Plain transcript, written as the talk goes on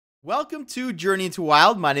Welcome to Journey into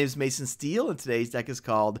Wild. My name is Mason Steele, and today's deck is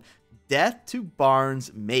called Death to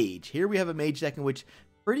Barnes Mage. Here we have a mage deck in which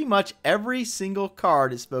pretty much every single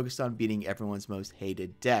card is focused on beating everyone's most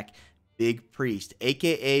hated deck. Big Priest,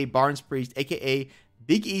 aka Barnes Priest, aka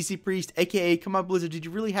Big Easy Priest, aka come on Blizzard, did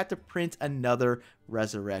you really have to print another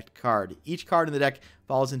Resurrect card? Each card in the deck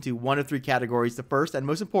falls into one of three categories. The first, and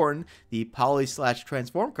most important, the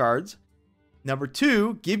Poly/Transform cards. Number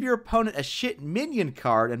two, give your opponent a shit minion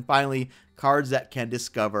card. And finally, cards that can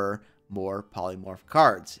discover more polymorph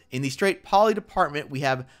cards. In the straight poly department, we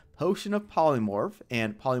have Potion of Polymorph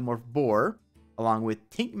and Polymorph Boar, along with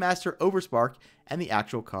Tinkmaster Overspark and the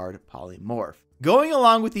actual card Polymorph. Going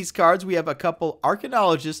along with these cards, we have a couple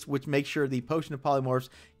Arcanologists, which make sure the Potion of Polymorphs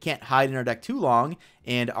can't hide in our deck too long,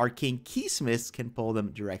 and Arcane Keysmiths can pull them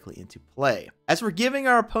directly into play. As for giving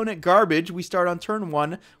our opponent garbage, we start on turn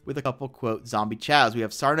 1 with a couple, quote, zombie chows. We have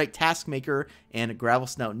Sarnite Taskmaker and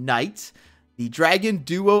Gravelsnout Knight. The dragon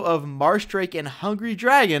duo of Marshdrake and Hungry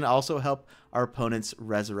Dragon also help our opponent's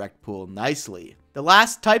Resurrect pool nicely. The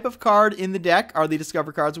last type of card in the deck are the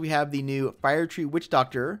Discover cards. We have the new Fire Tree Witch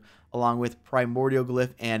Doctor, along with Primordial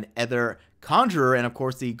Glyph and Ether Conjurer, and of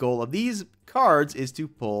course the goal of these cards is to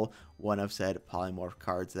pull one of said polymorph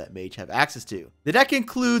cards that Mage have access to. The deck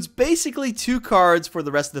includes basically 2 cards for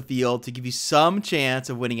the rest of the field to give you some chance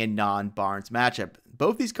of winning a non-Barnes matchup.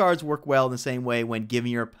 Both these cards work well in the same way when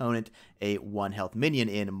giving your opponent a 1 health minion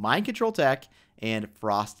in Mind Control Tech and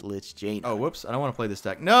Frost Lich Jaina. Oh, whoops, I don't want to play this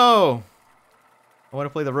deck. No! I want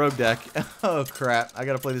to play the Rogue deck. Oh, crap. I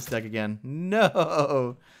got to play this deck again.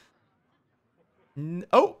 No!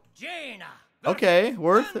 Oh! Jaina. Okay,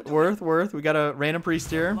 worth. We got a random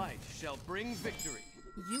priest here.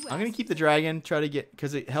 I'm gonna keep the dragon, try to get,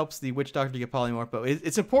 because it helps the witch doctor to get polymorph. But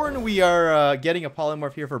it's important we are getting a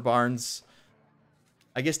polymorph here for Barnes.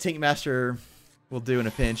 I guess Tinkmaster will do in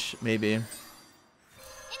a pinch, maybe.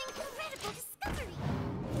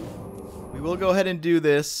 We will go ahead and do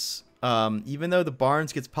this, even though the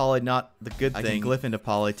Barnes gets poly, not the good thing. I can glyph into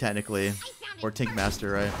poly technically, or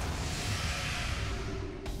Tinkmaster, right?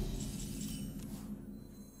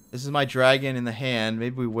 This is my dragon in the hand.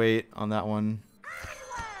 Maybe we wait on that one.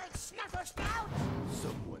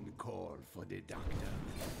 Someone call for the doctor.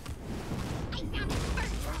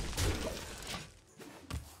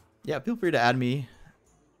 Yeah, feel free to add me.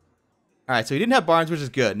 Alright, so he didn't have Barnes, which is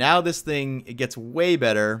good. Now this thing, it gets way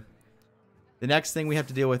better. The next thing we have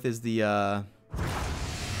to deal with is the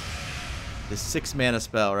 6 mana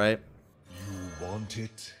spell, right? You want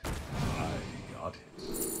it? I got it.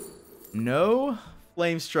 No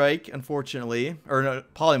Flame Strike, unfortunately, or no,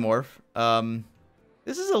 Polymorph.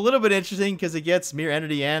 This is a little bit interesting because it gets Mirror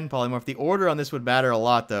Entity and Polymorph. The order on this would matter a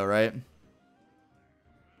lot, though, right?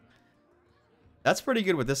 That's pretty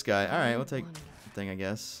good with this guy. All right, we'll take the thing, I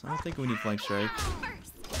guess. I don't think we need Flame Strike.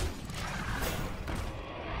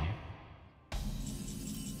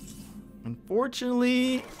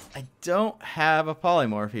 Unfortunately, I don't have a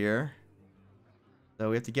Polymorph here, so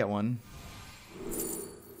we have to get one.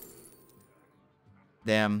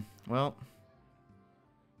 Damn. Well,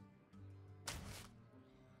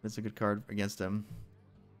 that's a good card against him.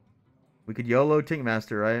 We could YOLO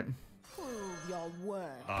Tinkmaster, right? Prove your worth.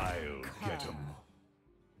 I'll get him.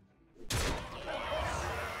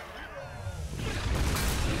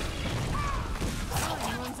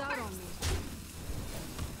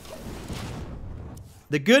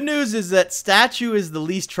 The good news is that Statue is the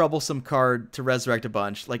least troublesome card to resurrect a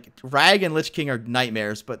bunch. Like, Rag and Lich King are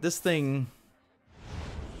nightmares, but this thing...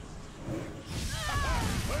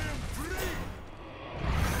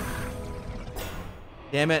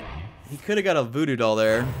 Damn it. He could have got a voodoo doll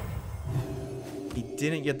there. He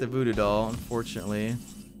didn't get the voodoo doll, unfortunately.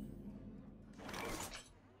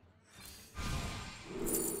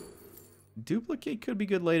 Duplicate could be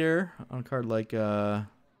good later on a card like Mind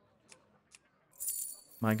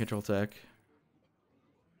Control Tech.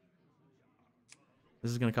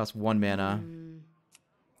 This is going to cost 1 mana.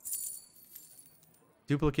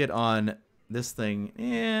 Duplicate on this thing.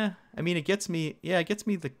 Yeah, I mean, it gets me... Yeah, it gets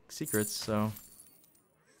me the secrets, so...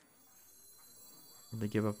 They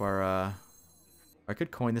give up our, I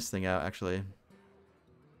could coin this thing out, actually.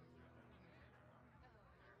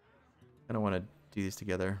 I don't want to do these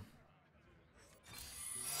together.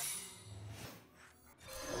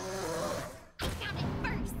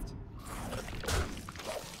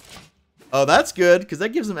 Oh, that's good, because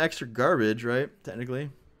that gives them extra garbage, right? Technically.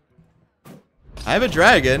 I have a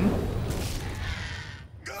dragon.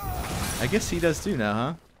 I guess he does too now,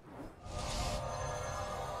 huh?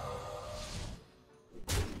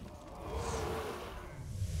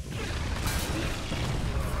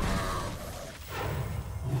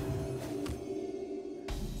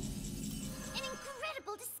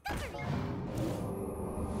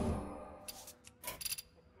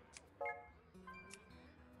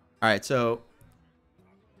 Alright, so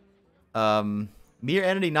Mere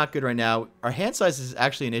Entity not good right now. Our hand size is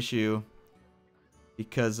actually an issue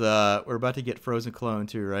because we're about to get Frozen Clone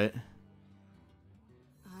too, right?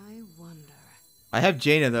 I wonder. I have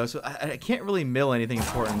Jaina though, so I can't really mill anything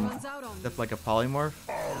important except like a polymorph.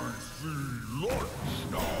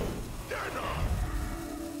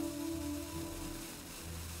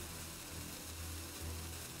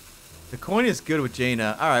 The coin is good with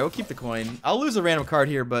Jaina. Alright, we'll keep the coin. I'll lose a random card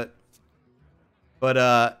here, but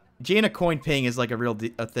Jaina coin ping is like a real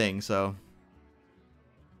a thing, so.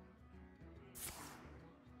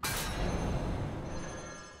 For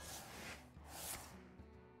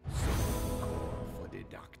the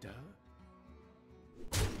doctor.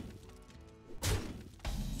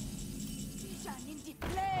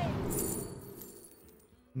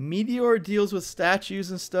 Meteor deals with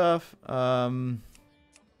statues and stuff.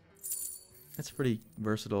 That's pretty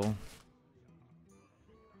versatile.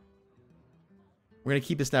 We're gonna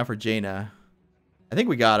keep this now for Jaina. I think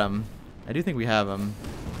we got him. I do think we have him.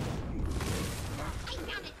 I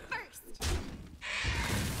found it first.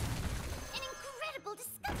 An incredible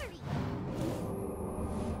discovery.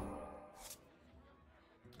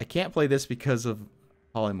 I can't play this because of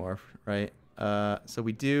polymorph, right? So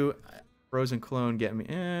we do Frozen Clone get me.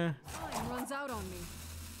 Time runs out on me.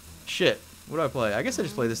 Shit. What do I play? I guess I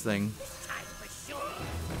just play this thing.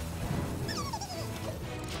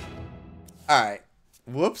 Alright.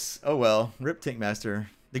 Whoops. Oh well. Rip Tank Master.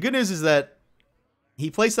 The good news is that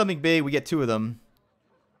he plays something big, we get 2 of them.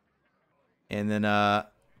 And then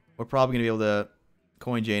we're probably going to be able to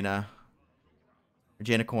coin Jaina. Or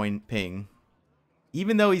Jaina coin ping.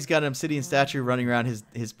 Even though he's got an Obsidian statue running around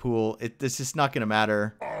his pool, it's just not going to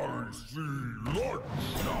matter. I see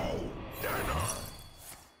lights now, Dana.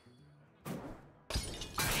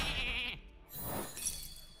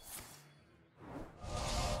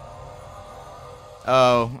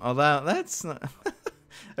 Oh, that's not...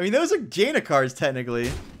 I mean, those are Jaina cards,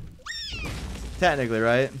 technically. Technically,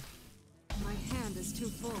 right? My hand is too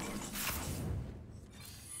full.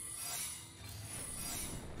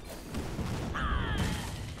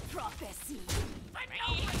 Prophecy.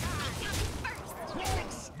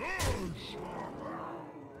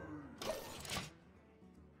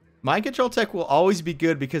 Mind Control Tech will always be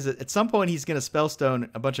good because at some point he's going to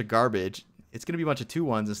Spellstone a bunch of garbage. It's going to be a bunch of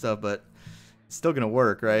 2/1s and stuff, but it's still going to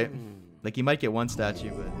work, right? Like, he might get 1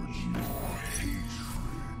 statue, but...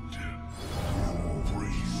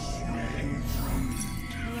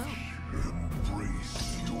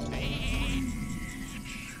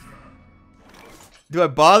 Do I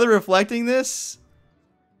bother reflecting this?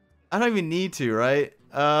 I don't even need to, right?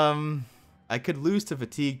 I could lose to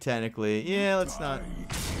fatigue technically. Yeah, let's not.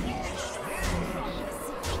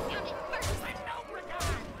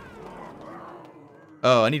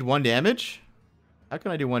 Oh, I need 1 damage? How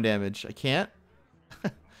can I do 1 damage? I can't? Do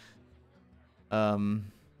not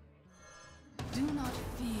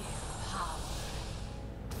fear power.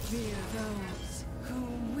 Fear those who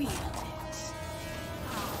wield it.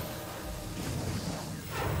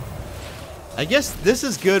 I guess this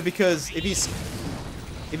is good because if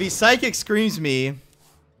he Psychic Screams me,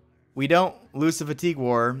 we don't lose the Fatigue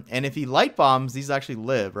War. And if he Light Bombs, these actually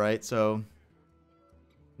live, right? So,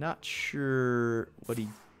 not sure what he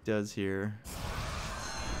does here.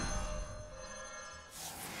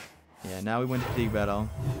 Yeah, now we win Fatigue Battle.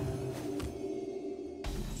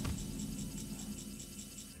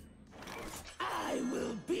 I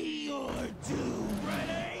will be your doom.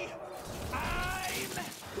 Ready?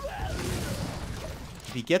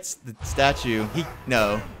 If he gets the statue,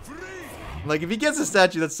 no. Like, if he gets the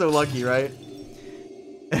statue, that's so lucky, right?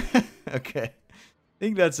 Okay. I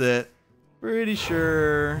think that's it. Pretty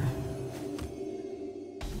sure.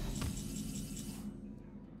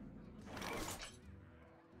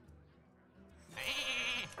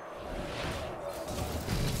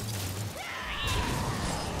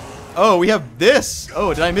 Oh, we have this.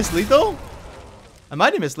 Oh, did I miss lethal? I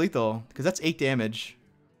might have missed lethal because that's 8 damage.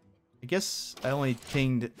 I guess I only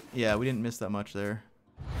pinged. Yeah, we didn't miss that much there.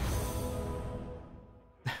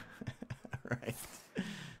 Alright.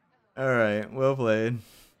 Alright, well played.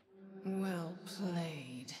 Well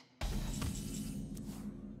played.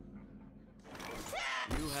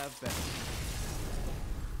 You have been.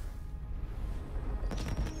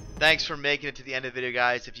 Thanks for making it to the end of the video,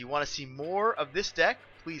 guys. If you want to see more of this deck,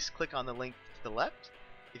 please click on the link to the left.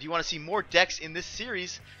 If you want to see more decks in this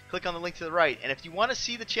series, click on the link to the right. And if you want to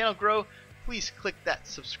see the channel grow, please click that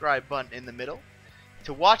subscribe button in the middle.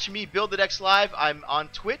 To watch me build the decks live, I'm on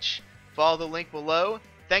Twitch. Follow the link below.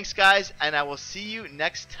 Thanks, guys, and I will see you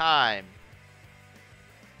next time.